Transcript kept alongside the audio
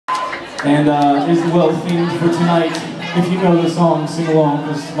And is well themed for tonight. If you know the song, sing along,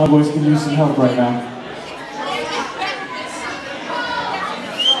 because my voice can use some help right now.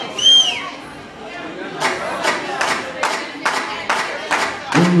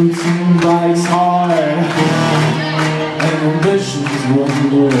 When routine bites hard and ambitions run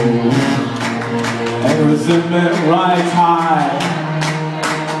low and resentment rides high,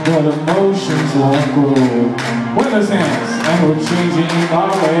 but emotions won't grow. Wave those hands, and we're changing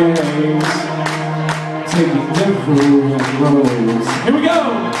our ways, taking different roads. Here we go!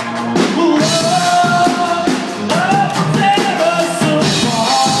 Love will tear us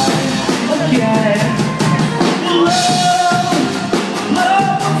apart again.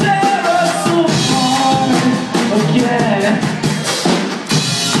 Love will tear us apart again.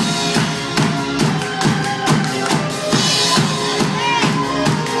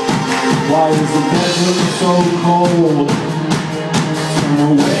 Why is the bedroom so cold? Turn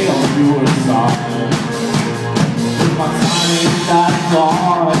away on your side. If my time ain't that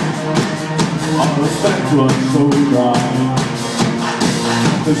long, our respect runs so dry.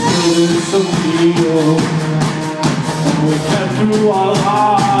 The still is so real, and we kept through our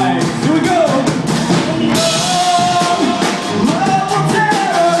lives. Here we go! Love will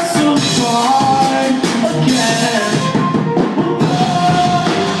tear us apart again.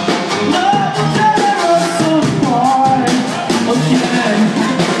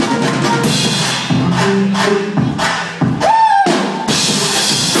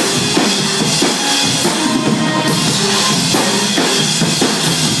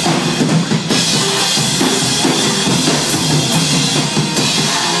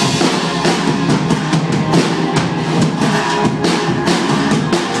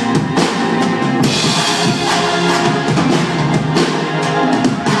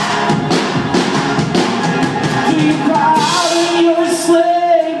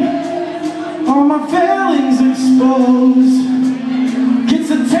 Gets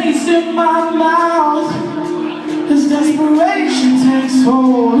a taste in my mouth as desperation takes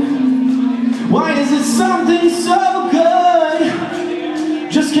hold. Why is it something so good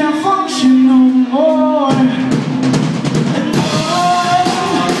just can't function no more? And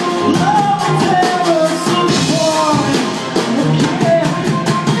love will tear us apart again.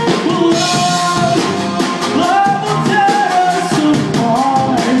 Love will tear us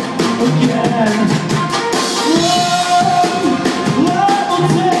apart again.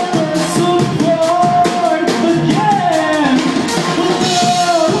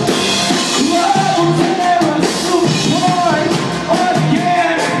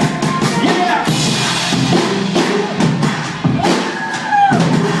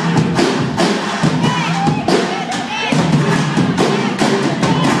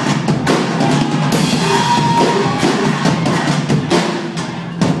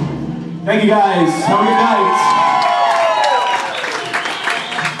 Thank you guys. Have a good night.